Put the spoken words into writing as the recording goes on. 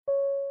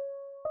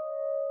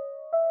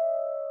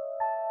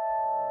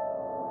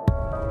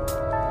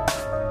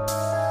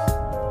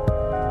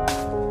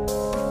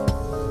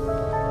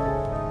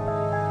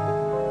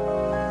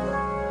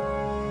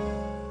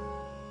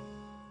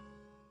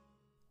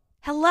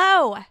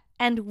Hello,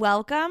 and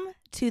welcome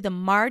to the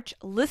March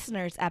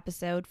listeners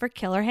episode for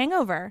Killer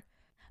Hangover.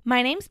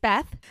 My name's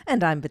Beth.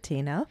 And I'm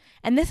Bettina.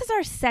 And this is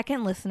our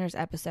second listeners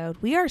episode.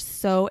 We are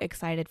so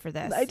excited for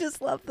this. I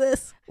just love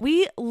this.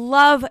 We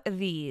love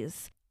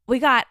these. We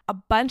got a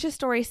bunch of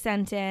stories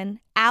sent in.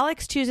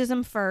 Alex chooses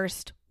them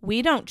first.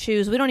 We don't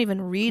choose. We don't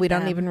even read them. We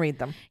don't even read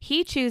them.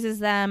 He chooses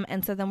them,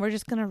 and so then we're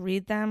just going to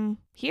read them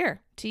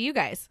here to you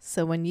guys.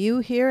 So when you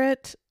hear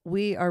it,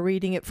 we are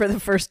reading it for the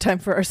first time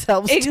for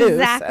ourselves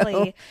Exactly.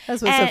 too. So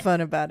that's what's so fun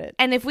about it.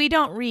 And if we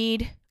don't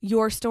read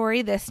your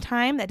story this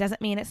time, that doesn't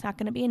mean it's not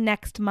going to be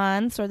next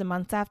month or the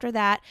months after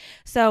that.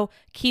 So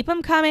keep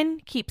them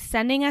coming. Keep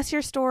sending us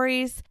your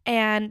stories.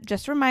 And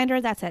just a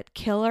reminder, that's at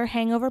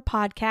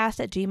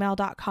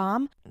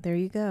killerhangoverpodcast@gmail.com. There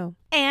you go.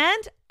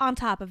 And on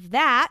top of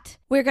that,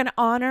 we're going to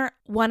honor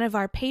one of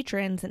our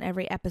patrons in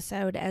every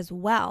episode as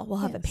well. We'll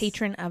have a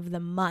patron of the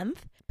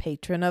month.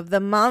 Patron of the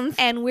month.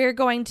 And we're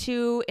going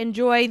to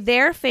enjoy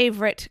their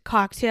favorite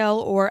cocktail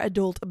or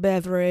adult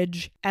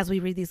beverage as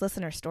we read these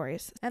listener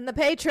stories. And the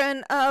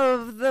patron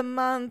of the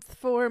month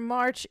for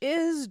March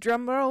is,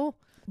 drumroll,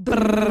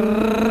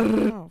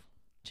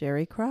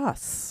 Jerry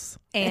Cross.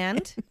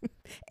 And?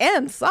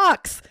 And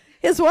Socks,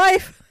 his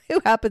wife,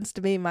 who happens to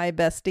be my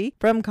bestie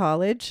from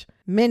college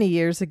many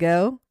years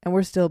ago. And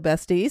we're still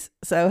besties.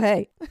 So,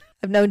 hey.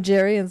 I've known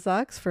Jerry and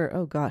Socks for,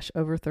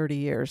 over 30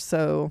 years.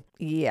 So,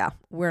 yeah,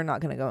 we're not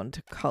going to go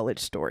into college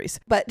stories.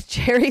 But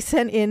Jerry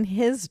sent in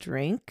his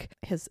drink.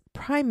 His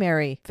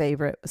primary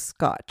favorite was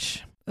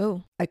scotch.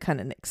 Oh. I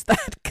kind of nixed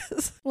that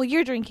because... Well,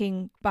 you're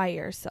drinking by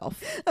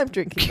yourself. I'm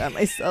drinking by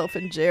myself.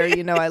 And Jerry,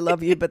 you know I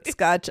love you, but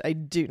scotch I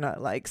do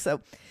not like.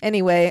 So,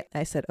 anyway,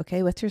 I said,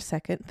 okay, what's your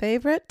second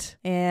favorite?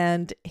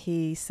 And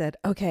he said,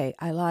 okay,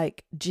 I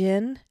like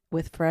gin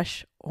with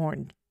fresh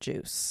orange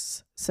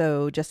juice.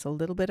 So just a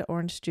little bit of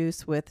orange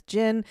juice with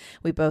gin.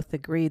 We both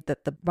agreed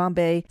that the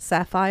Bombay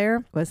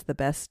Sapphire was the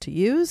best to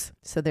use.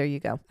 So there you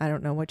go. I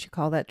don't know what you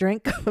call that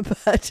drink,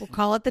 but we'll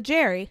call it the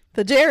Jerry.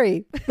 The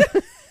Jerry.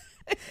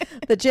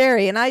 The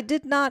Jerry. And I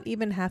did not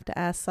even have to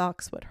ask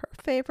Socks what her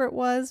favorite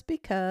was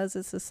because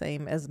it's the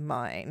same as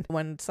mine.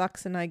 When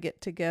Socks and I get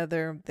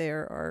together,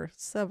 there are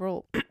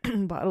several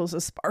bottles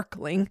of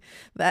sparkling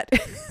that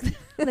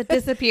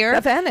disappear,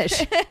 that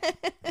vanish.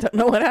 Don't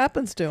know what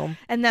happens to them.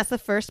 And that's the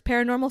first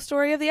paranormal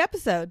story of the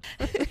episode.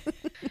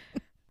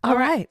 All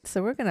right.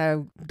 So we're going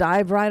to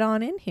dive right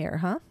on in here,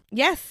 huh?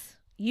 Yes.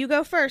 You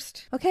go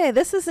first. Okay.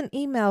 This is an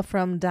email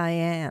from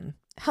Diane.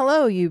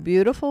 Hello, you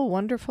beautiful,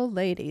 wonderful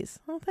ladies.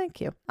 Oh, thank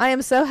you. I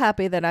am so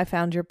happy that I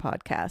found your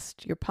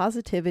podcast. Your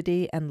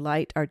positivity and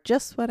light are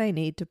just what I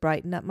need to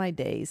brighten up my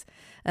days,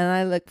 and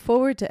I look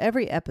forward to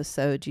every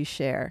episode you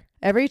share.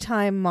 Every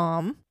time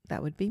Mom,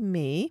 that would be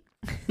me,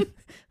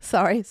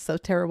 sorry, so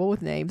terrible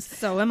with names.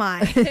 So am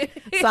I.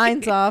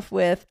 Signs off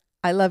with,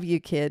 I love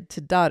you, kid,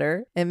 to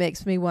daughter. It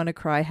makes me want to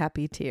cry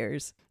happy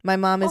tears. My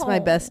mom is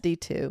my bestie,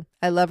 too.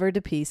 I love her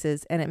to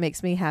pieces, and it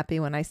makes me happy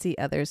when I see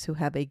others who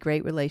have a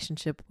great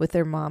relationship with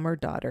their mom or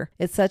daughter.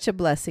 It's such a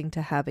blessing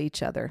to have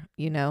each other,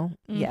 you know?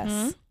 Mm-hmm.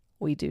 Yes,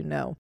 we do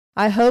know.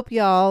 I hope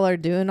y'all are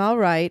doing all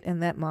right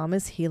and that Mom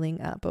is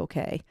healing up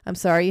okay. I'm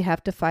sorry you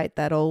have to fight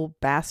that old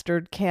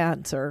bastard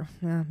cancer.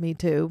 Me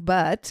too.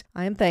 But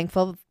I am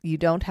thankful you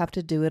don't have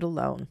to do it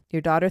alone.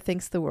 Your daughter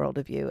thinks the world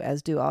of you,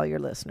 as do all your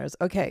listeners.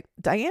 Okay,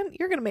 Diane,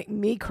 you're going to make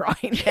me cry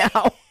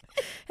now.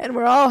 And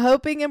we're all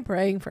hoping and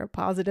praying for a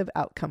positive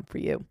outcome for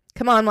you.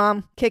 Come on,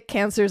 Mom. Kick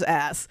cancer's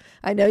ass.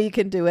 I know you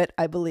can do it.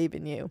 I believe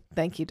in you.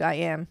 Thank you,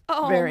 Diane.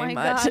 Very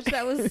much. Gosh,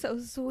 that was so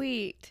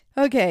sweet.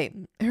 Okay,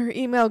 her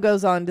email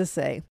goes on to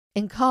say,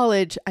 in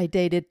college, I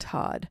dated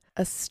Todd,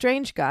 a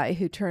strange guy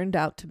who turned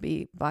out to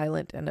be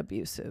violent and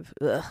abusive.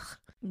 Ugh.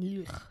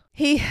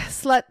 He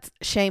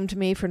slut-shamed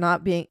me for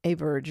not being a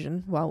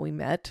virgin while we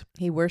met.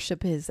 He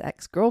worshipped his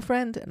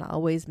ex-girlfriend and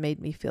always made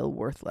me feel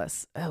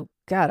worthless. Oh,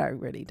 God, I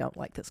really don't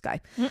like this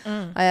guy.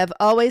 I have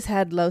always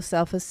had low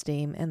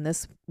self-esteem, and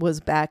this was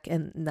back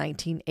in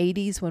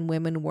 1980s when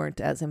women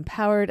weren't as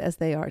empowered as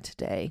they are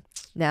today.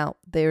 Now,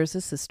 there's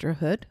a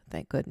sisterhood,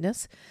 thank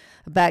goodness.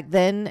 Back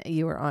then,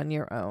 you were on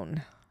your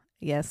own.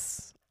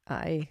 Yes,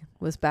 I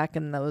was back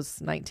in those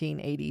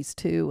 1980s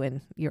too,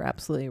 and you're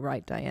absolutely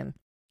right, Diane.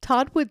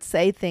 Todd would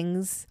say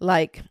things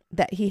like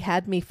that he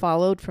had me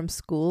followed from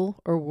school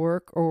or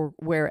work or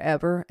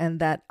wherever, and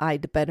that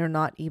I'd better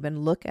not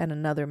even look at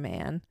another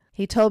man.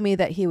 He told me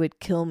that he would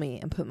kill me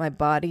and put my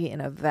body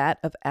in a vat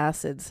of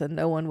acid so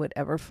no one would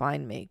ever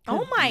find me.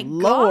 Oh my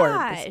Lord,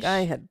 gosh. this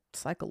guy had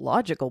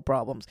psychological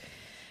problems.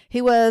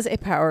 He was a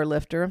power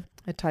lifter,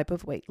 a type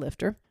of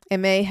weightlifter. It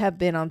may have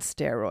been on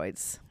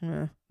steroids,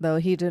 though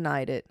he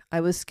denied it.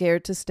 I was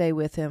scared to stay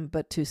with him,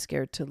 but too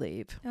scared to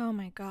leave. Oh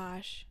my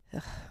gosh.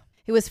 Ugh.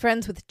 He was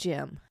friends with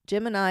Jim.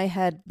 Jim and I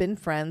had been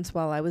friends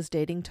while I was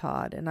dating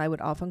Todd, and I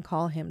would often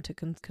call him to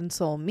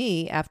console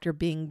me after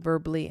being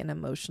verbally and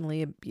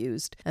emotionally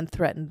abused and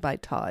threatened by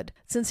Todd.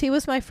 Since he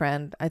was my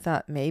friend, I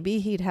thought maybe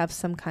he'd have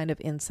some kind of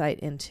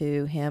insight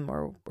into him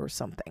or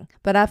something.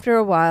 But after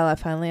a while, I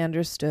finally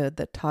understood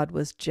that Todd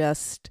was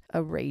just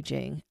a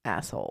raging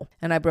asshole,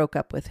 and I broke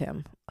up with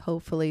him.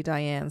 Hopefully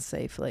Diane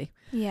safely.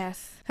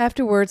 Yes.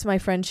 Afterwards, my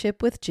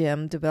friendship with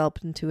Jim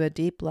developed into a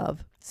deep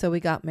love, so we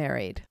got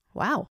married.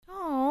 Wow.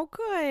 Oh,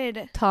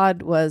 good.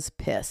 Todd was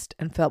pissed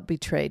and felt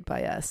betrayed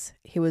by us.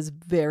 He was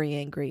very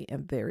angry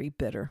and very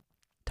bitter.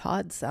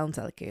 Todd sounds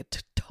like a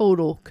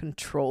total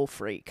control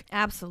freak.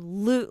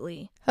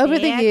 Absolutely. Over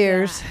the Heck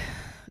years, yeah.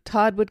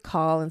 Todd would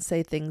call and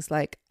say things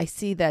like, I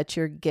see that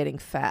you're getting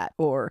fat,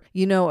 or,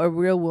 you know, a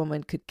real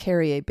woman could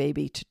carry a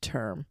baby to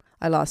term.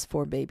 I lost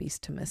 4 babies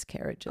to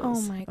miscarriages. Oh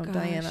my gosh.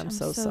 Diane, I'm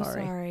so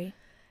sorry. sorry.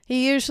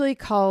 He usually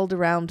called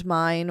around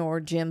mine or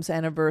Jim's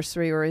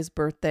anniversary or his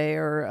birthday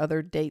or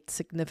other dates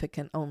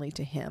significant only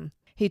to him.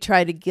 He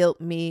tried to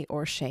guilt me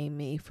or shame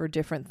me for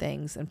different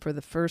things, and for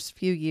the first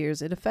few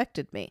years it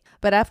affected me.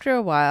 But after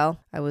a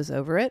while, I was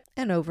over it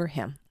and over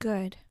him.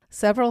 Good.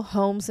 Several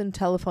homes and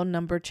telephone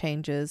number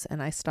changes,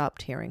 and I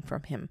stopped hearing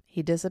from him.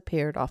 He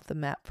disappeared off the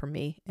map for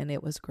me, and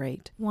it was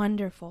great.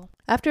 Wonderful.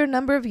 After a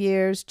number of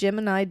years, Jim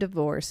and I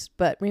divorced,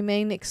 but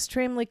remain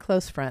extremely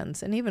close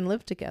friends and even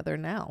live together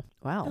now.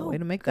 Wow, way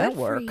to make that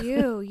work. Good for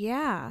you,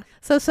 yeah.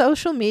 So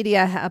social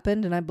media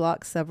happened, and I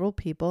blocked several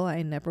people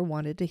I never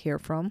wanted to hear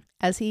from.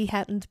 As he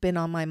hadn't been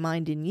on my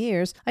mind in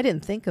years, I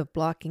didn't think of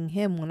blocking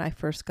him when I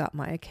first got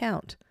my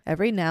account.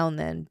 Every now and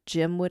then,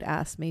 Jim would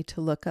ask me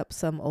to look up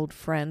some old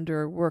friend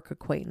or work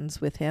acquaintance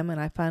with him, and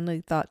I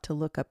finally thought to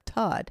look up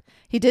Todd.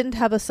 He didn't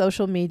have a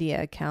social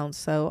media account,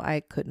 so I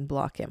couldn't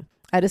block him.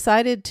 I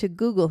decided to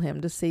Google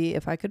him to see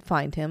if I could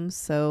find him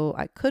so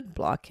I could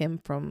block him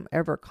from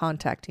ever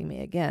contacting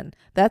me again.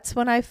 That's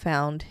when I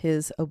found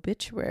his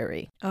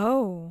obituary.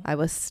 Oh. I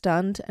was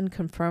stunned and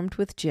confirmed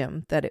with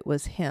Jim that it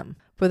was him.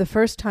 For the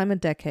first time in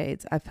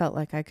decades, I felt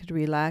like I could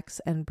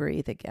relax and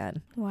breathe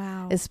again.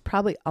 Wow. It's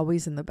probably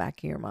always in the back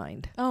of your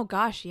mind. Oh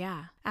gosh,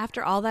 yeah.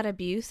 After all that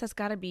abuse, that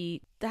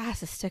has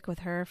to stick with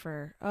her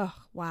for, oh,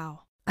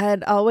 wow. I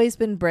had always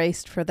been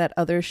braced for that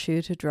other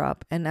shoe to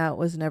drop, and now it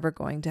was never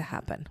going to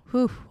happen.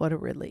 Whew, what a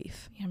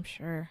relief. Yeah, I'm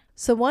sure.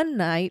 So one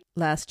night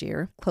last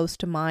year, close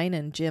to mine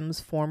and Jim's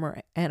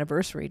former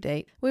anniversary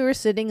date, we were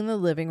sitting in the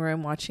living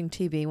room watching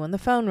TV when the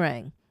phone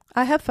rang.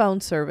 I have phone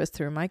service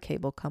through my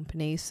cable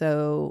company,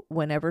 so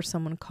whenever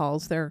someone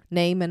calls, their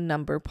name and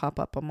number pop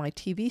up on my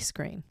TV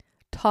screen.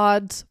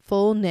 Todd's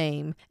full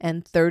name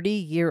and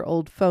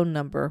 30-year-old phone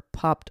number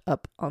popped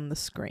up on the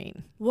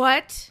screen.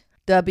 What?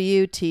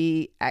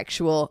 WT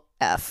actual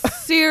F.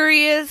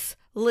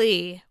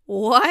 Seriously?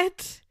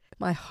 What?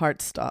 My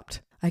heart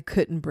stopped. I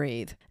couldn't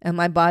breathe, and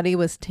my body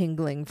was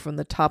tingling from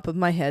the top of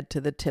my head to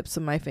the tips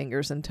of my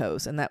fingers and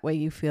toes, and that way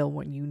you feel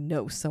when you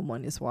know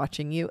someone is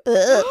watching you.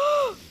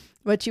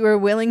 But you are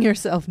willing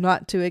yourself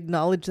not to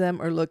acknowledge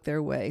them or look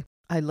their way.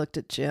 I looked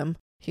at Jim.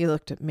 He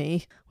looked at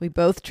me. We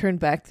both turned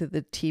back to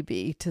the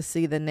TV to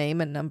see the name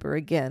and number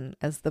again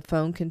as the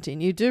phone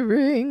continued to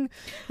ring,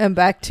 and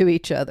back to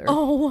each other.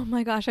 Oh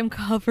my gosh, I'm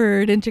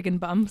covered in chicken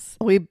bumps.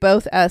 We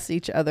both asked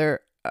each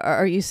other,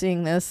 "Are you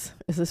seeing this?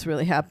 Is this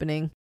really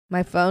happening?"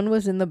 My phone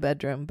was in the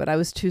bedroom, but I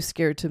was too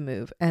scared to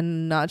move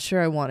and not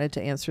sure I wanted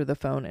to answer the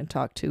phone and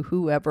talk to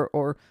whoever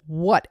or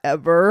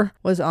whatever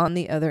was on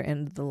the other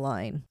end of the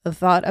line. The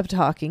thought of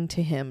talking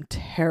to him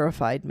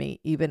terrified me,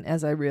 even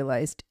as I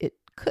realized it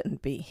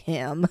couldn't be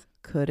him,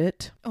 could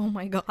it? Oh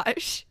my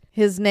gosh.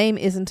 His name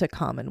isn't a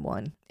common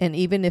one, and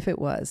even if it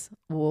was,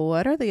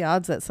 what are the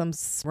odds that some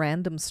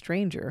random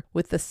stranger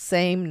with the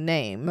same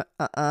name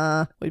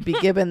would be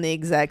given the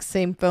exact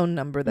same phone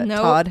number that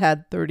Todd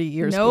had 30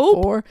 years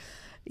before?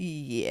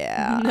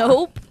 Yeah.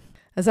 Nope.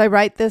 As I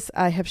write this,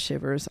 I have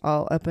shivers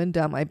all up and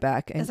down my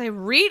back. And as I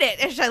read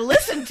it, as I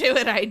listen to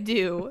it, I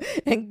do.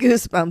 And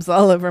goosebumps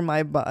all over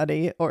my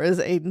body, or as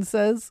Aiden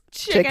says,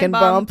 chicken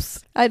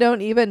bumps. I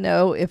don't even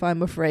know if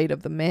I'm afraid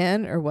of the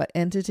man or what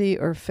entity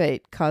or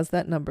fate caused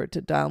that number to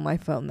dial my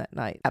phone that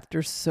night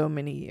after so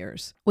many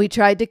years. We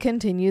tried to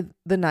continue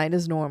the night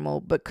as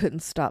normal, but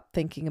couldn't stop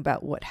thinking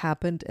about what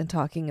happened and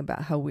talking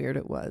about how weird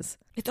it was.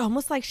 It's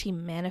almost like she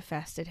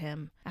manifested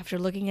him after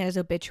looking at his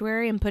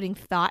obituary and putting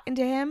thought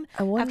into him.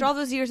 After all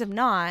those years of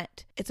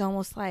not, it's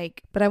almost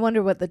like... But I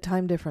wonder what the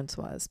time difference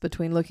was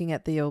between looking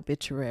at the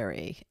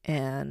obituary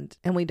and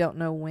we don't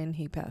know when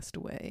he passed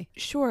away.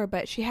 Sure,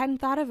 but she hadn't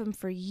thought of him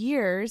for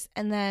years,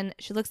 and then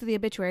she looks at the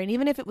obituary, and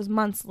even if it was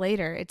months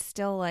later, it's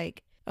still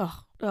like,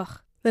 ugh.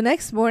 The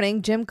next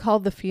morning, Jim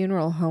called the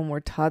funeral home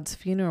where Todd's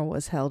funeral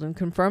was held and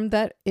confirmed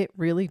that it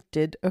really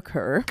did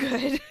occur.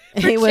 Good.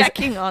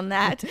 Checking on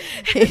that.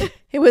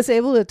 He was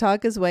able to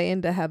talk his way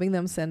into having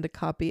them send a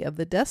copy of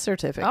the death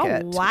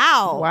certificate. Oh,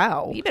 wow.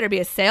 Wow. You better be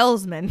a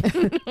salesman.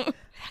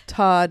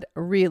 Todd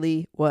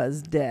really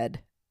was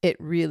dead. It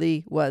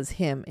really was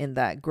him in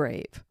that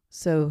grave.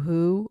 So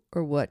who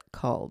or what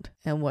called,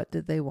 and what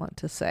did they want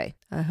to say?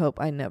 I hope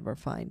I never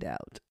find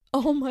out.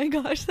 Oh my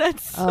gosh,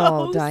 that's so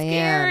Oh, Diane.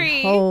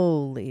 scary.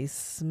 Holy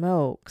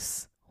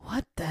smokes.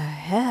 What the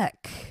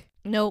heck?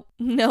 Nope.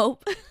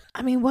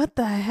 I mean, what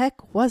the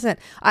heck wasn't?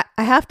 I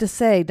have to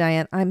say,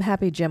 Diane, I'm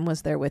happy Jim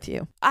was there with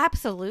you.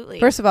 Absolutely.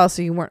 First of all,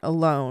 so you weren't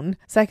alone.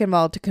 Second of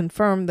all, to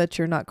confirm that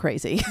you're not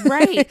crazy.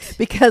 Right.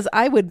 Because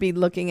I would be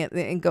looking at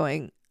it and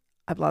going,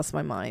 I've lost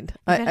my mind.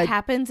 If it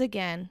happens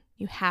again,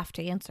 you have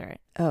to answer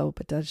it. Oh,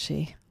 but does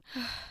she?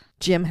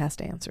 Jim has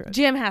to answer it.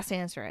 Jim has to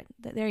answer it.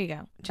 There you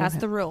go. That's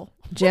the rule.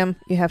 Jim,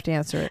 you have to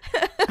answer it.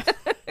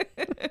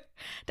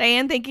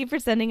 Diane, thank you for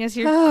sending us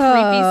your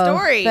creepy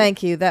story.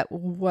 Thank you. That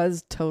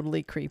was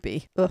totally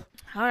creepy. Ugh.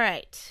 All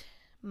right.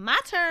 My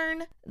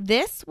turn.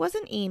 This was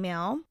an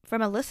email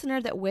from a listener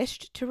that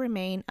wished to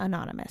remain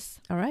anonymous.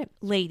 All right.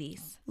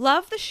 Ladies,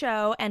 love the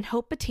show and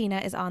hope Bettina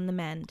is on the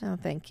mend. Oh,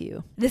 thank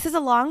you. This is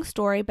a long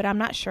story, but I'm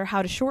not sure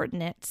how to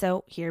shorten it,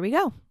 so here we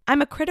go. I'm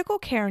a critical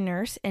care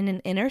nurse in an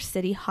inner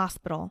city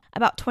hospital.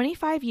 About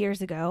 25 years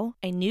ago,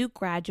 a new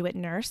graduate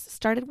nurse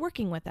started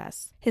working with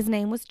us. His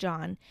name was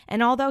John,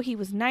 and although he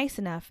was nice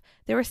enough,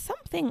 there was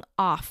something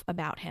off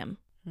about him.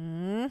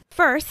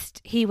 First,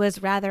 he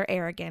was rather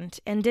arrogant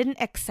and didn't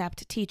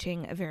accept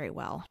teaching very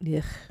well.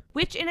 Ugh.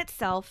 Which in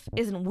itself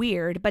isn't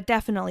weird, but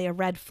definitely a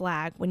red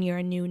flag when you're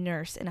a new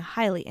nurse in a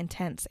highly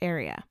intense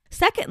area.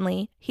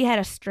 Secondly, he had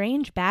a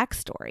strange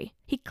backstory.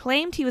 He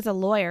claimed he was a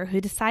lawyer who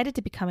decided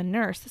to become a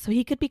nurse so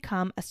he could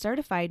become a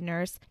certified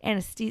nurse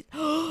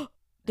anesthesia.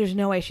 There's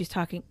no way she's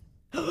talking.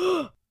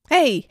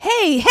 Hey,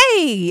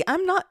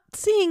 I'm not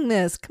seeing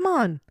this. Come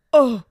on.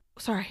 Oh,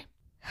 sorry.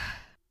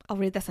 I'll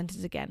read that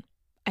sentence again.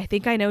 I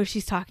think I know what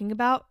she's talking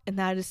about, and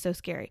that is so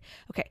scary.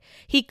 Okay.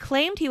 He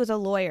claimed he was a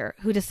lawyer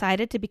who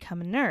decided to become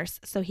a nurse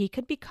so he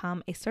could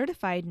become a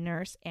certified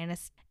nurse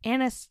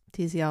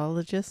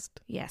anesthesiologist.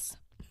 Yes.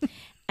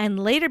 And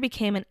later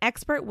became an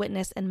expert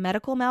witness in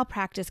medical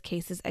malpractice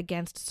cases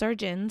against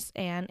surgeons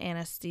and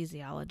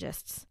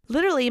anesthesiologists.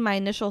 Literally, my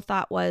initial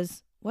thought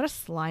was, what a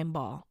slime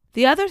ball.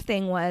 The other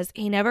thing was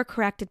he never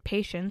corrected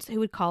patients who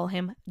would call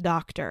him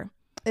doctor.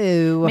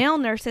 Ew. Male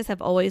nurses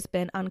have always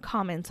been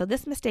uncommon, so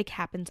this mistake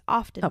happens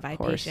often by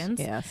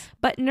patients. Yes.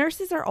 But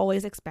nurses are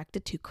always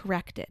expected to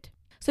correct it.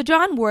 So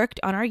John worked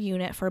on our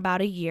unit for about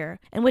a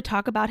year and would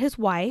talk about his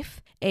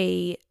wife,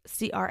 a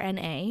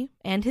CRNA,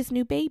 and his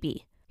new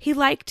baby. He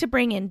liked to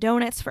bring in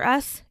donuts for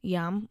us.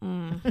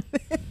 Yum.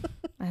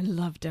 I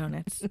love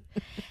donuts.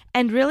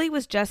 And really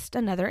was just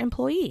another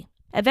employee.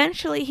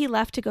 Eventually, he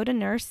left to go to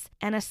nurse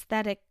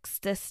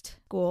anesthetist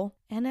school.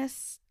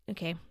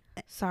 Okay.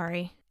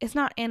 Sorry. It's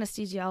not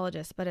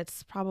anesthesiologist, but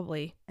it's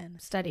probably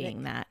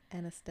studying that.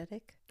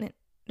 Anesthetic?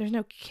 There's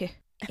no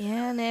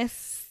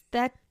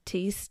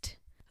anesthetist.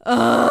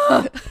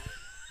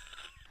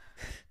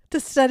 To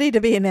study to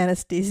be an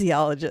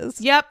anesthesiologist.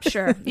 Yep,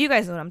 sure. You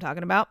guys know what I'm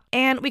talking about.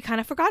 And we kind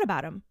of forgot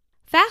about him.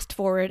 Fast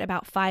forward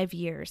about 5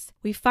 years.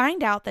 We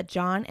find out that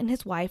John and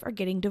his wife are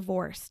getting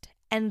divorced,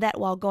 and that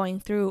while going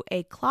through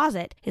a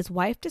closet, his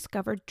wife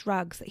discovered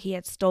drugs that he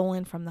had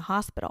stolen from the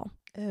hospital.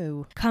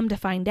 Oh. Come to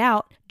find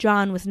out,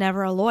 John was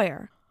never a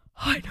lawyer.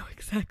 I know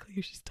exactly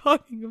who she's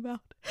talking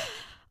about.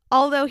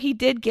 Although he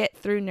did get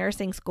through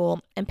nursing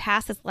school and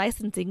pass his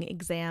licensing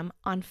exam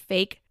on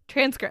fake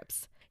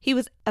transcripts. He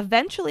was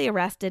eventually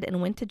arrested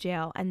and went to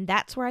jail, and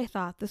that's where I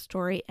thought the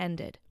story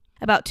ended.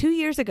 About 2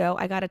 years ago,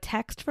 I got a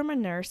text from a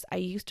nurse I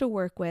used to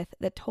work with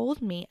that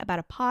told me about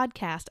a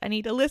podcast I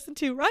need to listen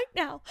to right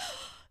now.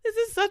 This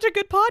is such a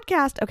good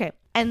podcast. Okay,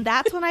 and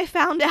that's when I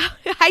found out.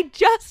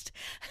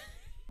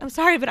 I'm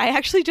sorry, but I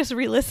actually just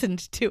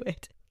re-listened to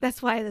it.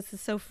 That's why this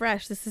is so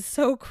fresh. This is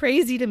so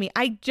crazy to me.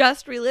 I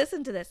just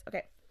re-listened to this.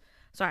 Okay.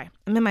 Sorry.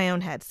 I'm in my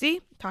own head.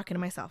 See? Talking to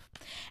myself.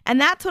 And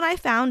that's when I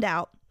found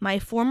out my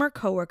former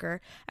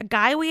coworker, a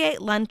guy we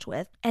ate lunch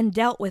with and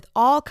dealt with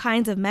all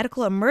kinds of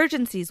medical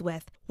emergencies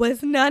with,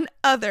 was none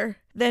other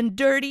than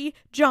Dirty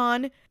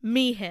John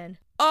Meehan.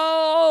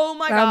 Oh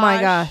my gosh. Oh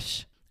my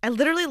gosh. I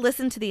literally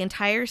listened to the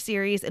entire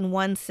series in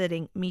one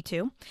sitting, me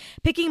too,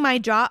 picking my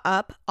jaw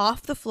up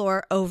off the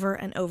floor over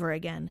and over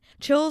again.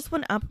 Chills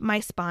went up my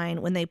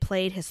spine when they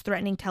played his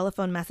threatening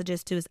telephone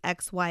messages to his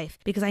ex-wife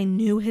because I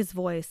knew his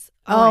voice.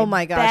 Oh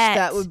my gosh,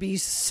 that would be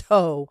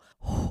so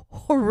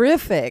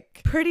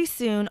horrific. Pretty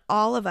soon,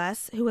 all of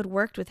us who had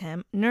worked with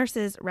him,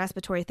 nurses,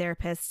 respiratory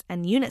therapists,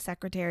 and unit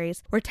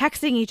secretaries, were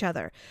texting each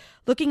other.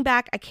 Looking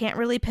back, I can't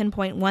really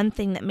pinpoint one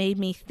thing that made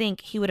me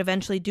think he would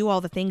eventually do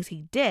all the things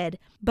he did,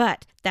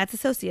 but that's a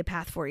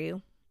sociopath for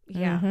you.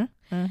 Yeah.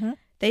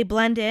 They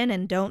blend in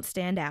and don't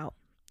stand out.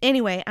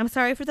 Anyway, I'm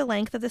sorry for the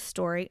length of the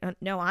story.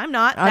 No, I'm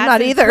not. I'm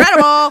not either.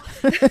 Incredible.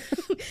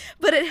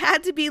 But it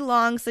had to be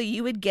long so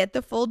you would get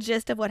the full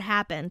gist of what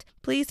happened.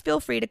 Please feel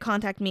free to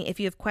contact me if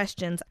you have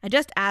questions. I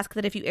just ask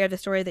that if you air the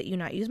story that you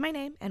not use my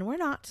name, and we're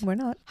not. We're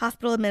not.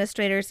 Hospital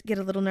administrators get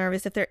a little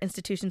nervous if their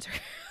institutions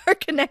are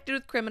connected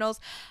with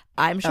criminals.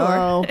 I'm sure.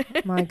 Oh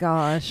my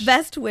gosh.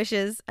 Best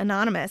wishes,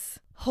 Anonymous.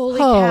 Holy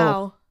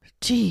cow.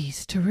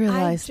 Jeez, to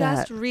realize I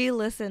just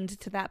re-listened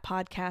to that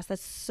podcast.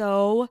 That's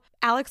so...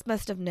 Alex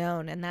must have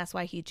known, and that's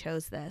why he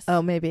chose this.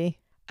 Oh, maybe.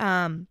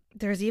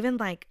 There's even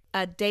like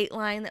a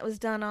Dateline that was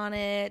done on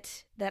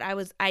it that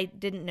I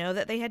didn't know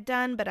that they had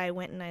done, but I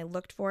went and I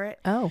looked for it.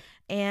 Oh.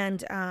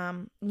 And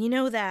you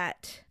know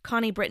that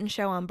Connie Britton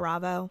show on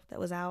Bravo that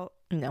was out?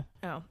 No.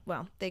 Oh,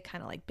 well, they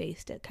kind of like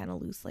based it kind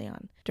of loosely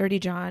on Dirty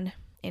John.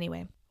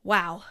 Anyway,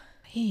 wow.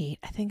 Wait,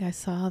 I think I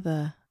saw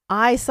the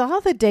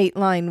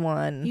Dateline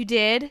one. You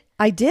did?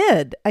 I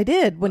did.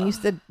 When you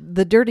said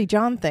the Dirty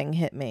John thing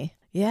hit me.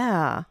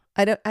 Yeah.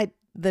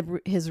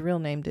 His real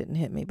name didn't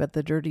hit me, but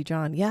the Dirty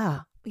John.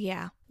 Yeah.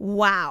 Yeah.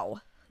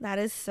 Wow. That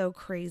is so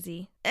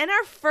crazy. And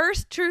our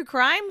first true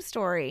crime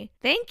story.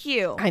 Thank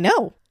you. I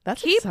know.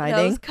 That's Keep exciting.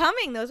 those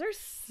coming. Those are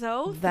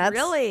so That's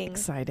thrilling.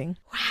 exciting.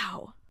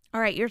 Wow. All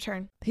right, your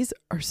turn. These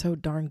are so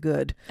darn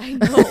good. I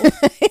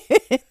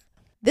know.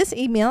 This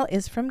email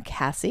is from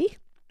Cassie.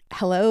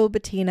 Hello,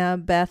 Bettina,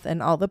 Beth,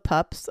 and all the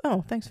pups.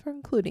 Oh, thanks for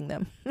including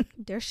them.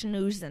 They're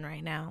schnoozing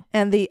right now.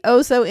 And the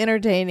oh so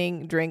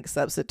entertaining drink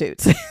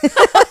substitutes.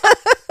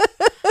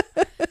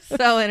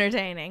 So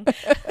entertaining.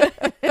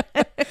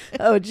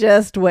 Oh,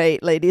 just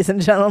wait, ladies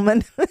and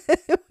gentlemen.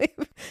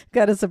 We've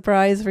got a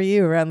surprise for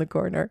you around the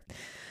corner.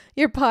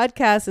 Your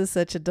podcast is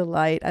such a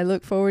delight. I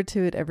look forward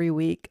to it every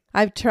week.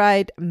 I've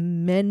tried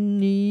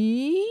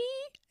many,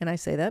 and I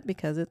say that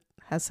because it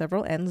has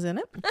several N's in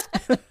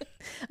it,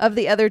 of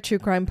the other true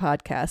crime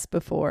podcasts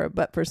before,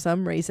 but for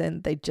some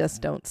reason they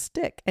just don't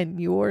stick, and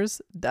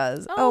yours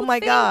does. Oh my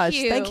gosh.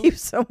 Thank you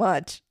so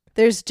much.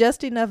 There's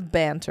just enough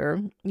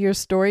banter. Your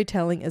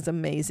storytelling is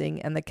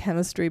amazing, and the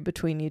chemistry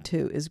between you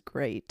two is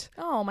great.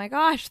 Oh my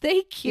gosh.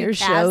 Thank you, Your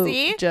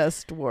Cassie. show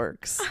just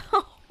works.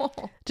 Oh.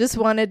 Just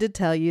wanted to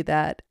tell you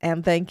that,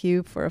 and thank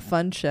you for a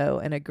fun show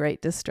and a great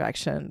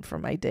distraction for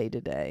my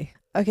day-to-day.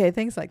 Okay,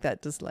 things like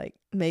that just like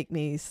make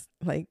me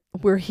like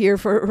we're here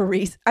for a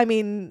reason. I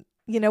mean,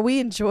 you know, we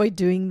enjoy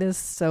doing this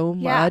so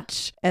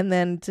much, and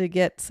then to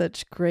get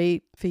such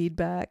great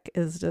feedback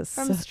is just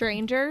from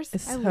strangers.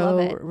 It's I so love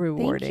it.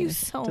 rewarding. Thank you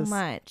so Just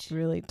much.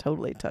 Really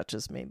totally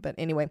touches me. But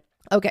anyway,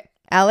 okay.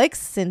 Alex,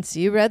 since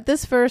you read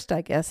this first,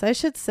 I guess I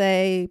should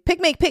say,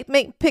 pick me.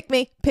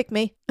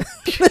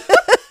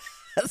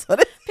 That's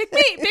what Pick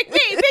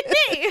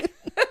me.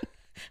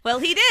 Well,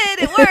 he did.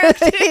 It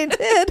worked. He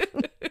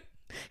did.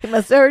 He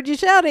must have heard you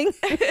shouting.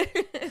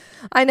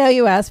 I know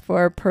you asked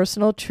for a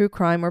personal true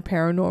crime or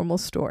paranormal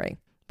story,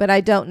 but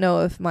I don't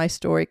know if my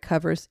story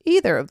covers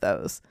either of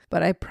those.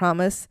 But I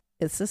promise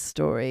it's a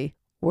story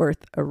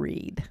worth a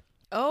read.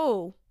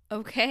 Oh,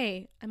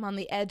 okay. I'm on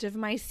the edge of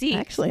my seat.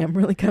 Actually, I'm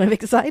really kind of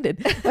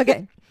excited.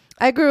 Okay.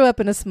 I grew up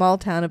in a small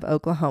town of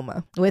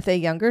Oklahoma with a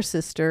younger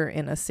sister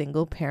in a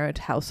single-parent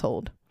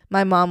household.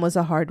 My mom was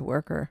a hard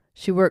worker.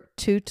 She worked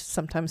 2 to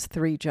sometimes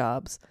 3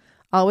 jobs.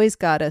 Always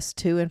got us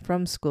to and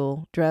from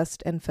school,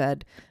 dressed and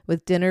fed,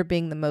 with dinner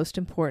being the most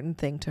important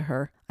thing to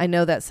her. I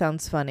know that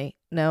sounds funny.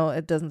 No,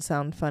 it doesn't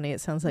sound funny.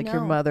 It sounds like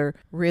your mother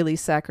really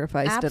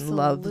sacrificed and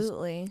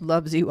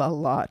loves you a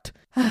lot.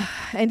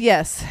 And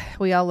yes,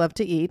 we all love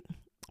to eat.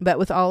 But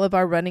with all of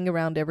our running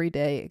around every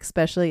day,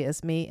 especially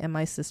as me and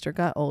my sister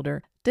got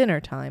older, dinner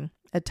time,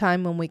 a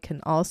time when we can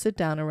all sit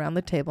down around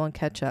the table and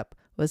catch up,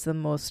 was the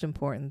most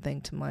important thing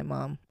to my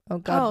mom. Oh,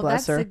 God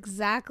bless her. That's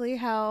exactly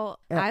how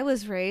I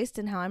was raised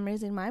and how I'm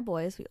raising my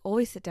boys. We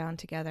always sit down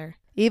together.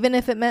 Even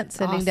if it meant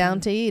sitting down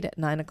to eat at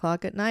 9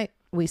 o'clock at night,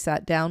 we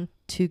sat down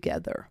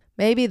together.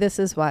 Maybe this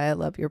is why I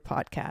love your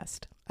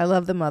podcast. I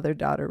love the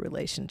mother-daughter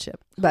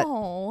relationship. But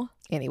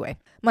anyway,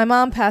 my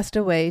mom passed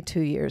away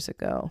 2 years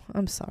ago.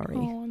 I'm sorry.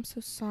 Oh, I'm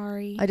so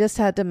sorry. I just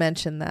had to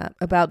mention that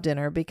about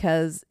dinner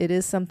because it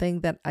is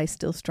something that I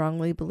still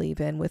strongly believe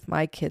in with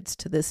my kids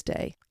to this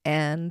day.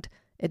 And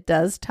it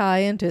does tie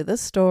into the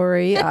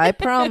story, I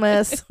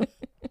promise.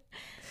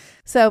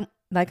 So,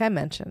 like I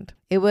mentioned,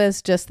 it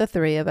was just the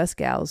 3 of us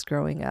gals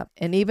growing up.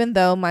 And even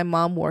though my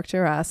mom worked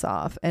her ass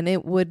off, and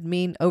it would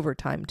mean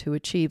overtime to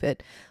achieve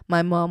it,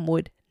 my mom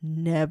would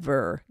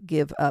never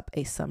give up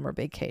a summer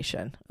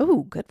vacation.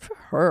 Oh, good for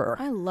her.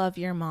 I love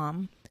your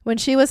mom. When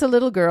she was a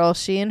little girl,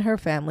 she and her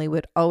family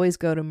would always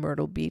go to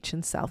Myrtle Beach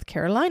in South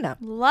Carolina.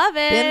 Love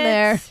it. Been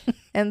there.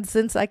 And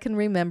since I can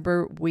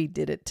remember, we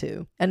did it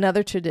too.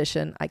 Another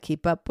tradition I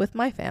keep up with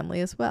my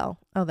family as well.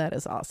 Oh, that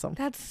is awesome.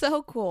 That's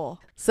so cool.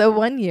 So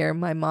one year,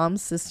 my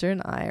mom's sister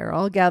and I are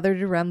all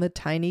gathered around the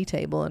tiny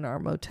table in our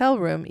motel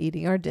room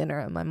eating our dinner.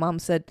 And my mom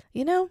said,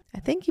 you know, I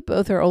think you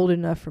both are old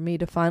enough for me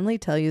to finally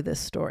tell you this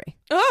story.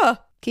 Ugh.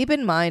 Keep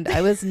in mind,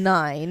 I was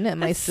 9 and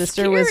my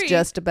sister was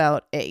just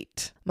about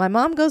 8. My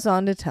mom goes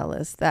on to tell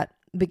us that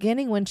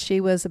beginning when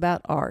she was about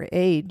our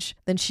age,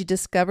 then she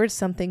discovered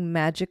something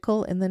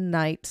magical in the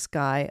night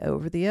sky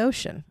over the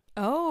ocean.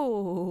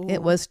 Oh.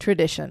 It was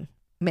tradition.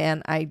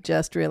 Man, I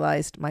just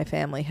realized my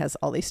family has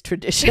all these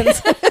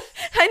traditions.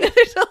 I know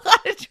there's a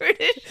lot of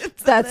traditions.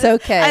 That's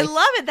okay. I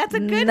love it. That's a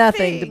good thing.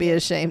 Nothing to be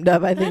ashamed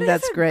of. I think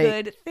that's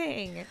great. Good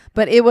thing.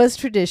 But it was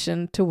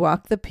tradition to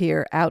walk the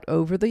pier out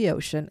over the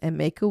ocean and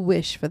make a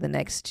wish for the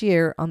next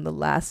year on the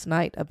last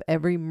night of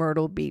every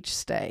Myrtle Beach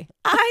stay.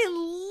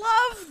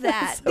 I love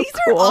that. So These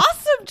cool. are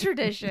awesome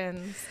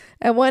traditions.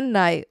 And one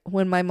night,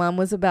 when my mom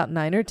was about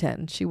 9 or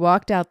 10, she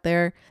walked out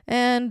there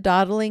and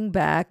dawdling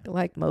back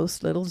like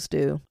most littles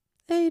do.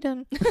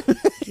 Aiden.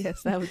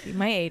 Yes, that would be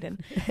my Aiden.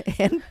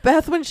 And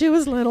Beth when she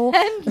was little.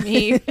 And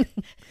me.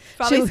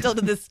 Probably She- still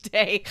to this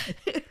day.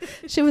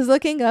 She was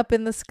looking up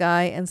in the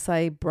sky and saw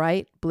a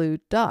bright blue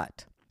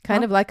dot,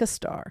 kind Oh. of like a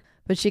star,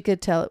 but she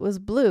could tell it was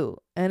blue,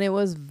 and it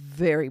was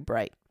very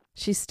bright.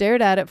 She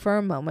stared at it for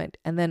a moment,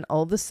 and then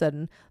all of a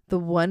sudden, the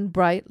one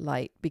bright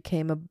light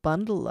became a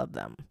bundle of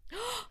them.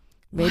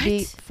 Maybe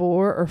What?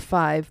 4 or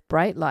 5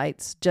 bright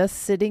lights just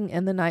sitting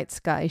in the night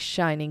sky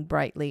shining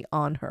brightly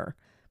on her.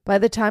 By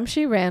the time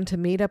she ran to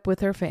meet up with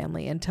her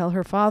family and tell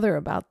her father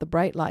about the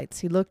bright lights,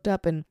 he looked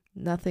up and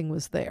nothing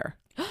was there.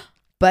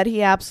 But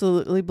he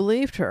absolutely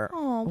believed her.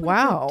 Oh,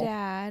 Wow.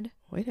 Dad.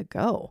 Way to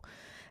go.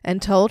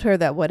 And told her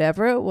that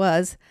whatever it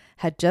was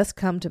had just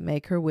come to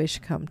make her wish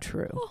come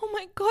true. Oh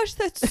my gosh,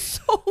 that's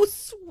so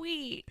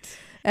sweet.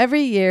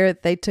 Every year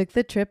they took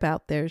the trip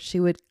out there, she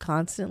would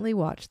constantly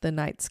watch the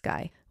night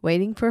sky,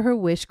 waiting for her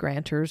wish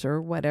granters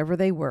or whatever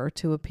they were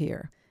to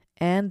appear.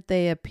 And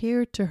they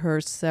appeared to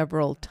her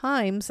several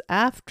times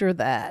after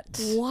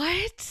that.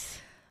 What?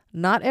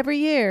 Not every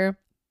year,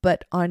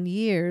 but on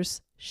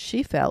years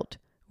she felt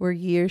were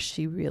years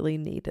she really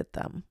needed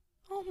them.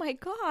 Oh my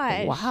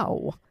gosh.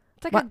 Wow.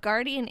 It's like What? a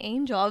guardian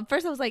angel. At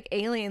first I was like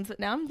aliens, but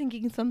now I'm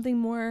thinking something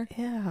more.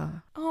 Yeah.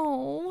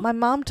 Oh. My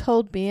mom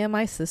told me and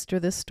my sister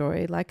this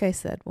story, like I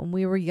said, when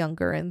we were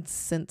younger, and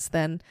since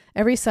then,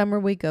 every summer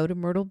we go to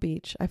Myrtle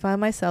Beach. I find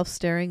myself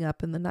staring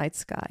up in the night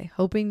sky,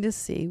 hoping to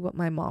see what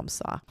my mom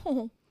saw.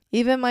 Oh.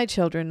 Even my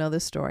children know the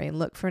story and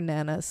look for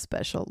Nana's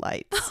special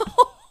lights.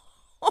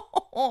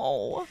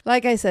 Oh.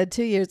 Like I said,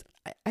 2 years.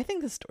 I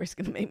think this story's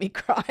going to make me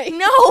cry.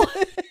 No.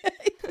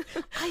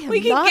 I am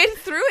We can not, get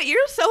through it.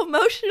 You're so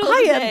emotional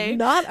I today. am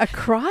not a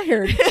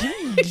crier.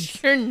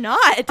 Jeez. You're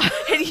not.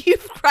 And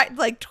you've cried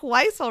like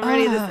twice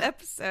already Ah. this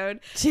episode.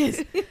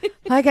 Jeez.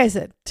 Like I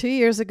said, 2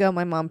 years ago,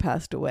 my mom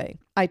passed away.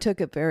 I took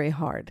it very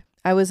hard.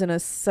 I was in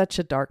such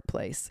a dark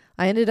place.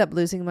 I ended up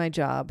losing my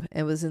job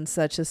and was in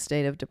such a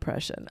state of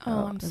depression.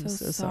 Oh, I'm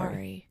so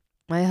sorry.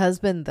 My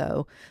husband,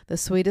 though, the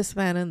sweetest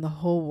man in the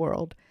whole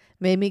world,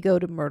 made me go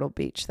to Myrtle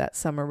Beach that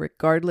summer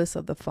regardless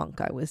of the funk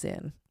I was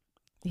in.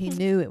 He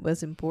knew it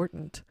was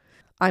important.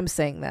 I'm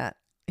saying that.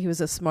 He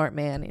was a smart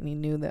man and he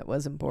knew that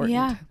was important.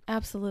 Yeah,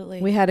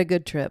 absolutely. We had a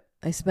good trip.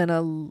 I spent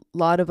a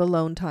lot of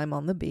alone time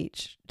on the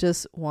beach,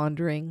 just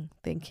wandering,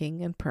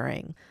 thinking, and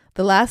praying.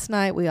 The last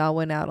night, we all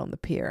went out on the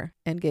pier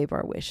and gave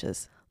our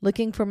wishes,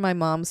 looking for my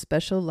mom's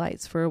special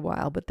lights for a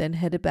while, but then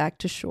headed back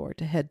to shore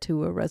to head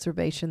to a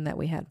reservation that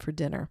we had for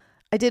dinner.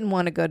 I didn't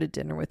want to go to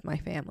dinner with my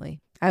family.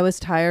 I was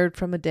tired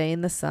from a day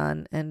in the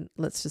sun, and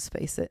let's just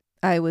face it,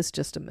 I was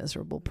just a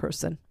miserable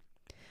person.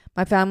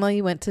 My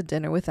family went to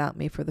dinner without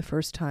me for the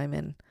first time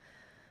in,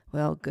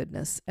 well,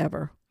 goodness,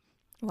 ever.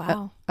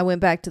 Wow. I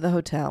went back to the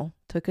hotel,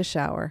 took a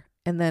shower,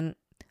 and then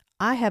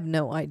I have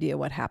no idea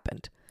what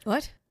happened.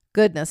 What?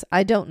 Goodness,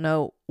 I don't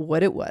know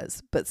what it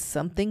was, but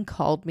something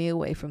called me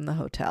away from the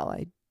hotel.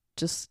 I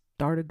just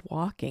started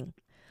walking.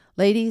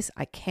 Ladies,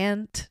 I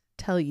can't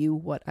tell you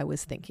what I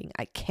was thinking.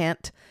 I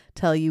can't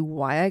tell you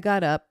why I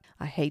got up.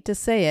 I hate to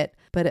say it,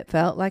 but it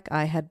felt like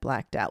I had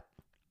blacked out.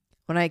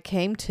 When I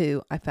came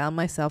to, I found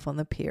myself on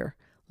the pier,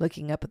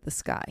 looking up at the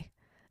sky.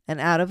 And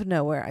out of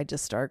nowhere, I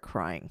just started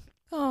crying.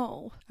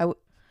 Oh.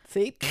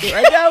 See, here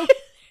I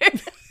go.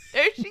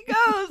 There she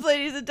goes,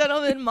 ladies and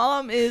gentlemen.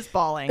 Mom is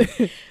bawling.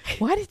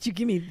 Why did you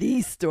give me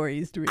these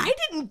stories to read? I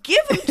didn't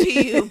give them to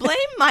you. Blame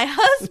my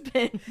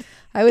husband.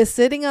 I was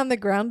sitting on the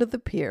ground of the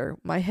pier,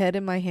 my head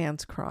in my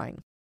hands,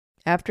 crying.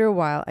 After a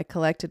while, I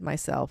collected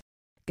myself,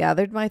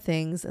 gathered my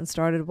things, and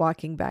started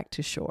walking back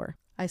to shore.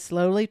 I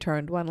slowly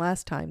turned one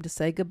last time to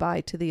say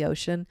goodbye to the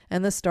ocean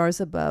and the stars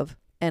above,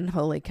 and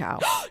holy cow.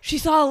 She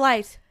saw a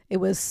light. It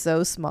was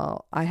so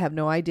small, I have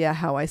no idea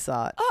how I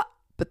saw it.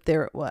 But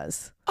there it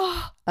was.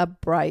 Oh, A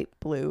bright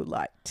blue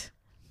light.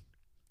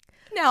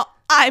 now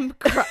I'm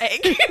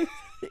crying.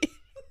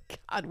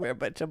 God, we're a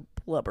bunch of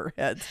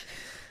blubberheads.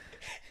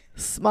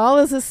 Small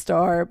as a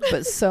star,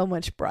 but so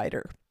much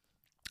brighter.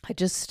 I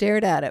just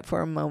stared at it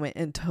for a moment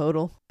in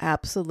total,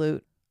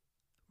 absolute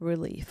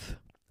relief.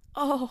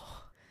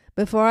 Oh.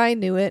 Before I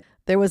knew it,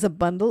 there was a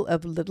bundle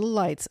of little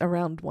lights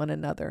around one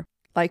another,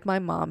 like my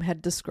mom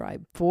had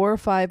described, 4 or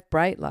 5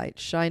 bright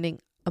lights shining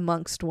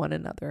amongst one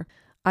another.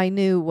 I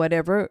knew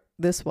whatever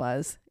this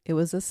was, it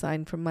was a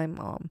sign from my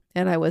mom,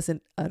 and I was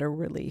in utter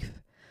relief.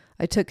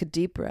 I took a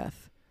deep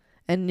breath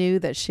and knew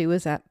that she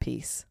was at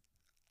peace.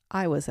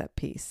 I was at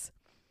peace.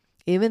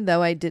 Even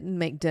though I didn't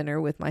make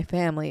dinner with my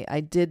family, I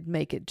did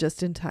make it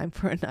just in time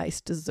for a nice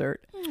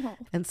dessert. Oh.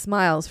 And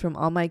smiles from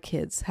all my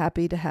kids,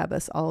 happy to have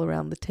us all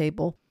around the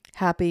table,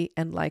 happy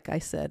and, like I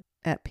said,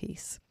 at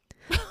peace.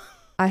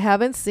 I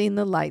haven't seen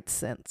the lights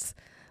since,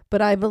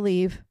 but I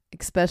believe,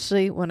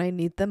 especially when I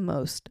need them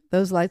most,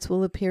 those lights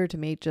will appear to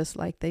me just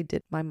like they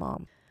did my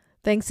mom.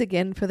 Thanks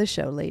again for the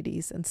show,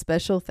 ladies, and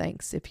special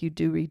thanks if you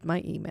do read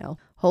my email.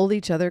 Hold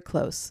each other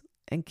close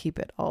and keep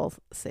it all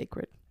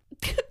sacred.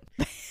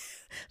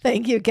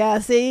 Thank you,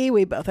 Cassie.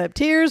 We both have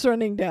tears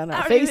running down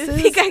our I don't faces.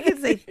 even think I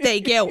can say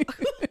thank you.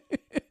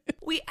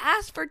 We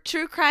asked for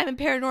true crime and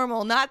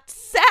paranormal, not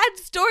sad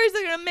stories that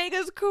are going to make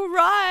us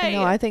cry.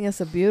 No, I think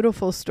it's a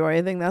beautiful story.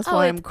 I think that's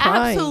why I'm it's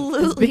crying.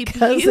 absolutely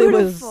because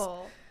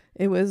beautiful.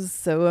 it was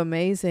so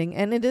amazing.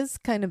 And it is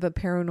kind of a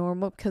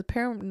paranormal, because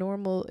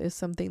paranormal is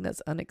something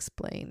that's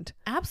unexplained.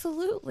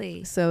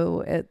 Absolutely.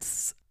 So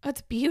it's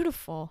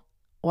beautiful.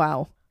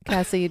 wow.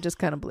 Cassie, you just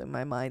kind of blew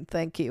my mind.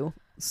 Thank you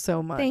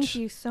so much. Thank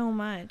you so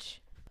much.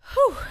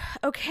 Whew.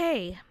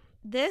 Okay.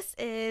 This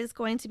is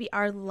going to be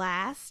our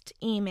last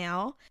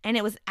email, and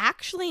it was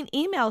actually an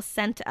email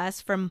sent to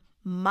us from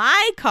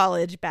my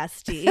college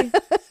bestie,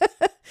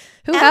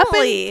 Who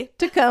Emily. happened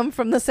to come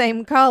from the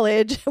same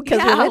college,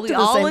 because We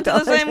all went to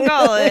the same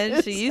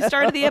college. So you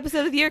started the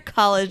episode with your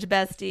college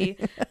bestie.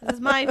 This is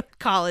my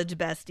college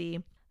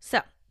bestie.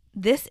 So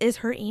this is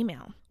her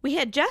email. We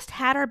had just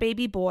had our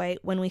baby boy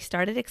when we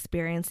started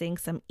experiencing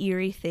some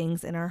eerie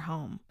things in our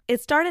home.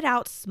 It started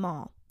out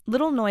small.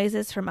 Little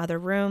noises from other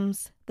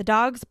rooms, the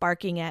dogs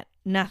barking at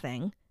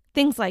nothing,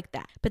 things like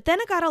that. But then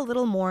it got a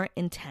little more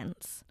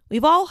intense.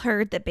 We've all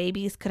heard that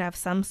babies could have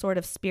some sort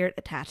of spirit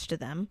attached to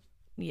them.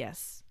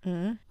 Yes.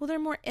 Mm. Well, they're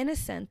more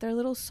innocent. Their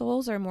little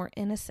souls are more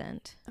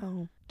innocent.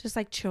 Oh, Just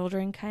like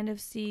children kind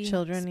of see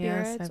Children,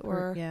 yes, spirits, I've or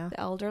heard, yeah. the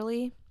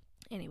elderly.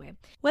 Anyway,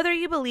 whether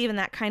you believe in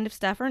that kind of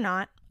stuff or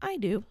not, I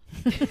do.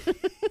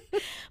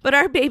 But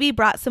our baby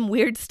brought some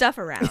weird stuff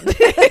around.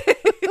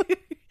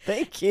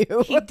 thank you.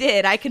 He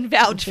did. I can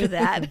vouch for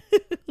that.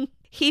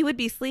 He would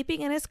be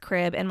sleeping in his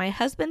crib, and my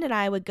husband and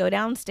I would go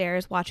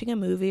downstairs watching a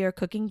movie or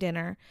cooking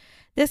dinner.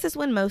 This is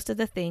when most of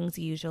the things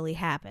usually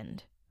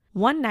happened.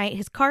 One night,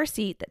 his car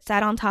seat that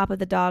sat on top of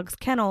the dog's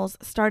kennels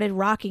started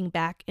rocking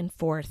back and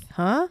forth.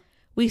 Huh?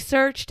 We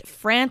searched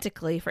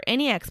frantically for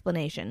any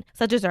explanation,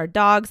 such as our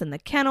dogs in the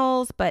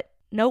kennels, but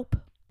nope.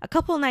 A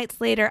couple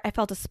nights later, I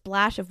felt a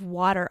splash of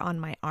water on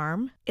my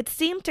arm. It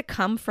seemed to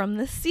come from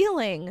the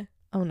ceiling.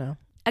 Oh, no.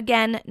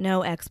 Again,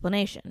 no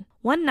explanation.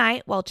 One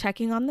night, while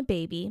checking on the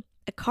baby,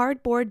 a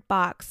cardboard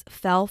box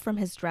fell from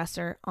his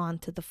dresser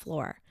onto the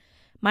floor.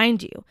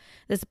 Mind you,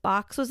 this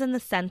box was in the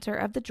center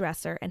of the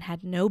dresser and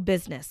had no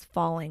business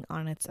falling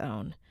on its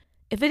own.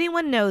 If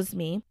anyone knows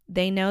me,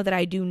 they know that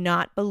I do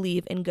not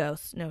believe in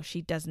ghosts. No,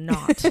 she does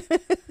not.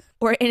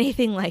 Or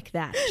anything like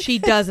that. She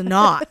does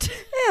not.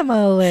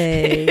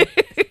 Emily.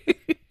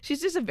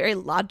 She's just a very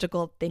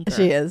logical thinker.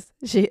 She is.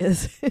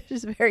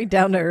 She's very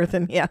down to earth,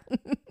 and yeah.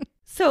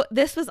 So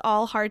this was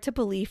all hard to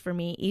believe for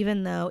me,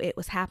 even though it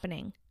was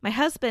happening. My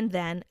husband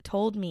then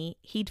told me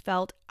he'd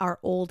felt our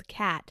old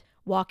cat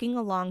walking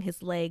along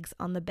his legs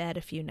on the bed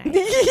a few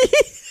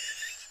nights.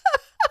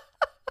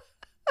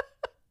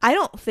 I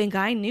don't think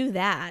I knew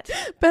that.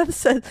 Beth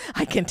said,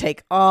 I can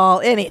take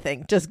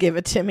anything. Just give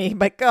it to me.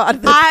 My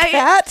God, this I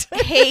cat.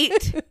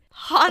 hate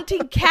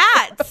haunting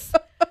cats.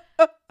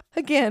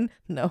 Again,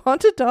 no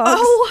haunted dogs.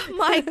 Oh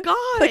my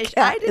gosh.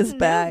 cat I is didn't know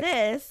back.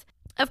 this.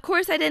 Of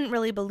course, I didn't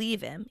really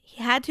believe him.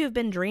 He had to have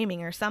been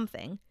dreaming or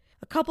something.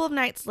 A couple of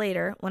nights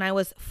later, when I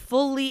was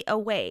fully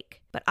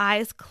awake, but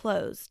eyes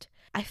closed,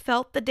 I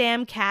felt the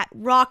damn cat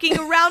rocking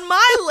around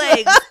my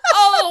legs.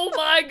 Oh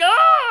my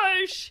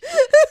gosh.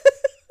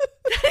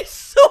 That is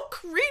so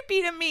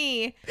creepy to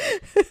me.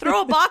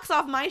 Throw a box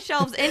off my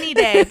shelves any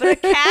day, but a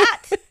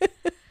cat?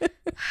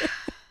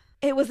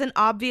 It was an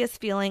obvious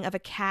feeling of a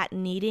cat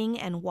kneading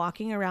and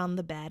walking around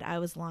the bed I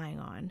was lying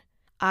on.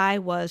 I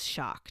was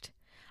shocked.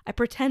 I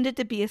pretended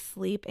to be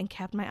asleep and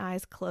kept my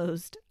eyes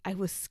closed. I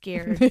was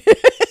scared.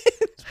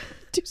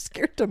 Too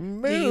scared to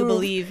move. Do you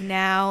believe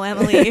now,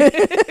 Emily?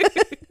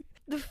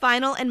 The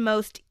final and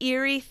most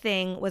eerie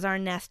thing was our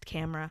Nest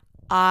camera.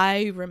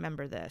 I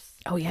remember this.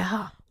 Oh,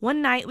 yeah.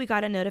 One night we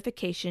got a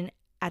notification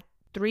at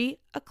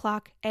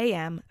 3:00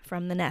 a.m.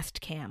 from the Nest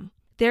Cam.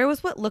 There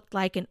was what looked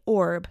like an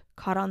orb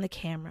caught on the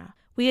camera.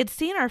 We had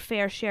seen our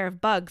fair share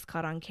of bugs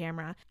caught on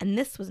camera, and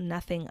this was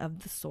nothing of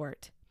the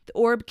sort. The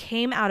orb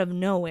came out of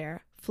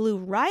nowhere, flew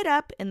right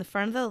up in the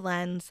front of the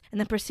lens, and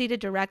then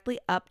proceeded directly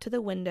up to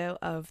the window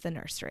of the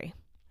nursery.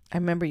 I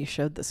remember you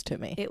showed this to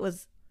me. It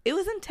was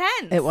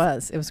intense. It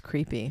was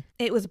creepy.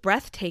 It was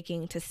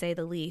breathtaking, to say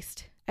the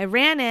least. I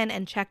ran in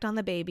and checked on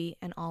the baby,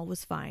 and all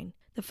was fine.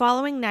 The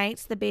following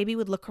nights, the baby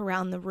would look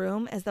around the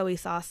room as though he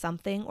saw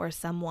something or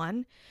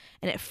someone,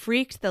 and it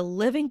freaked the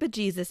living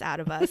bejesus out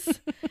of us.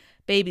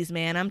 Babies,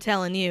 man, I'm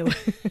telling you.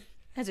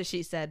 That's what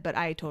she said, but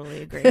I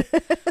totally agree.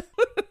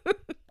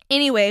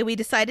 Anyway, we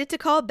decided to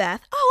call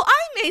Beth. Oh,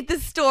 I made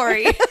this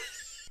story.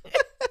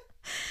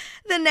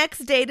 The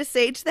next day to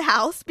sage the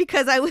house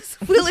because I was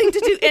willing to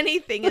do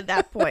anything at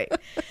that point.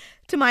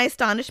 To my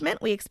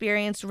astonishment, we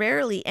experienced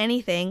rarely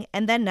anything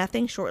and then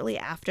nothing shortly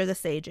after the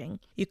saging.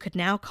 You could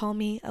now call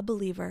me a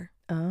believer.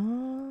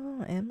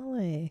 Oh,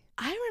 Emily.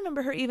 I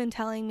remember her even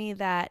telling me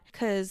that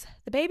because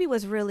the baby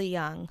was really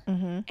young,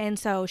 and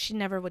so she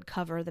never would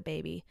cover the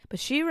baby. But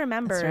she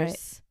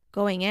remembers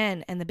going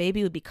in and the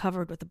baby would be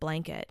covered with a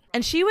blanket.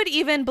 And she would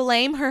even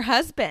blame her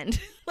husband.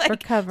 For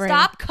covering.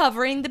 Stop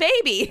covering the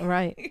baby.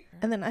 Right.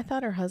 And then I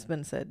thought her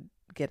husband said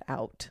get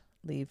out,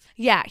 leave.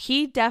 Yeah,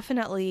 he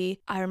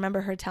definitely, I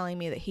remember her telling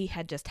me that he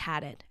had just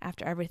had it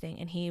after everything.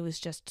 And he was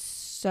just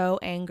so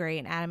angry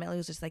and adamantly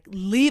was just like,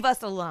 leave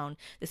us alone.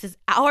 This is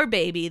our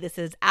baby. This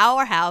is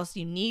our house.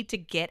 You need to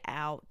get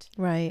out.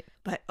 Right.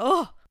 But,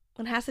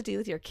 when it has to do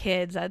with your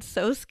kids, that's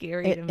so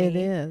scary to me. It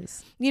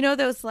is. You know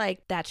those,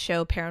 like, that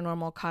show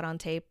Paranormal Caught on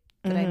Tape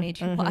that I made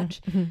you watch?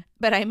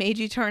 But I made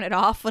you turn it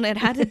off when it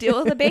had to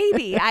deal with a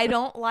baby. I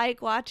don't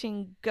like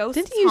watching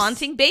ghosts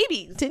haunting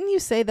babies. Didn't you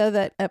say, though,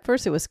 that at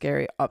first it was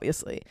scary,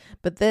 obviously,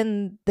 but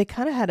then they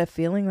kind of had a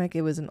feeling like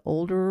it was an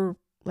older,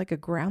 like a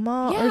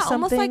grandma or something?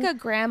 Almost like a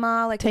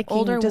grandma, like an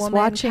older just woman.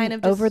 watching kind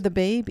of over the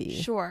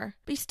baby. Sure.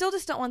 But you still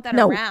just don't want that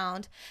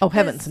around. Oh,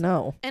 heavens,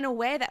 no. In a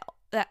way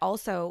that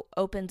also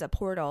opens a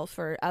portal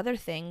for other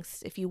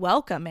things. If you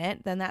welcome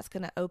it, then that's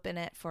going to open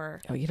it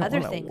for you don't other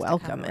want things to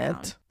welcome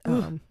to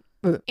come it.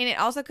 And it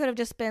also could have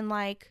just been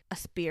like a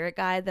spirit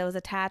guide that was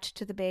attached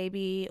to the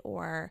baby,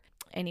 or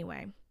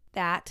anyway,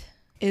 that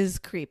is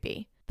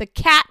creepy. The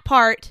cat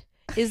part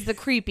is the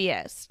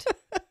creepiest.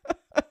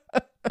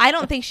 I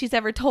don't think she's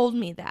ever told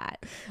me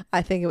that.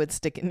 I think it would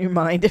stick in your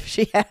mind if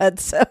she had,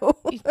 so.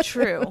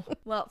 True.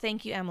 Well,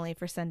 thank you, Emily,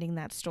 for sending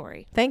that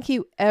story. Thank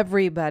you,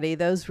 everybody.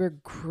 Those were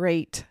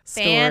great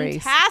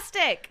stories.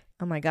 Fantastic.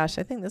 Oh my gosh,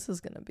 I think this is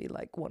going to be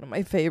like one of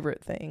my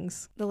favorite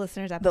things. The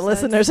listeners'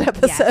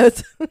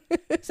 episodes. Yes.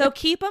 So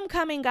keep them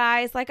coming,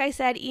 guys. Like I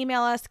said,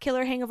 email us,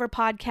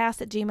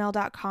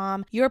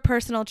 killerhangoverpodcast@gmail.com. Your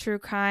personal true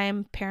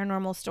crime,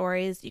 paranormal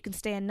stories. You can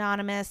stay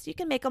anonymous. You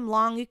can make them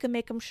long. You can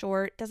make them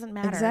short. Doesn't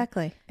matter.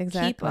 Exactly.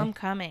 Keep them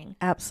coming.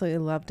 Absolutely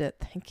loved it.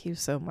 Thank you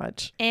so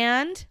much.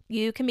 And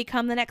you can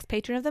become the next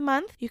patron of the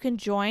month. You can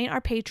join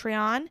our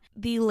Patreon.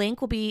 The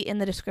link will be in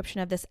the description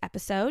of this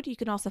episode. You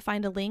can also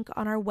find a link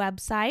on our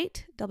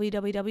website,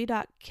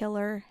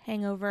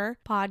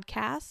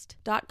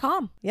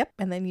 www.killerhangoverpodcast.com. Yep.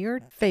 And then your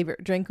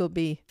favorite drink will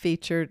be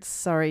featured.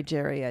 Sorry,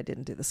 Jerry, I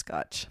didn't do the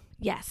scotch.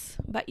 Yes,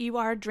 but you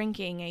are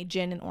drinking a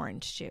gin and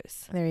orange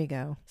juice. There you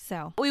go.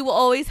 So we will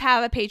always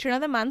have a patron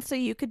of the month, so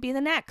you could be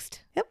the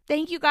next. Yep.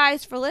 Thank you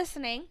guys for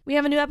listening. We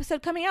have a new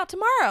episode coming out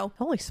tomorrow.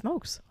 Holy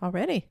smokes.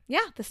 Already?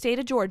 Yeah, the state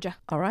of Georgia.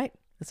 All right.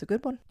 That's a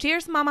good one.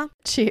 Cheers, Mama.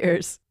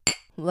 Cheers.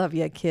 Love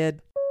ya,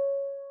 kid.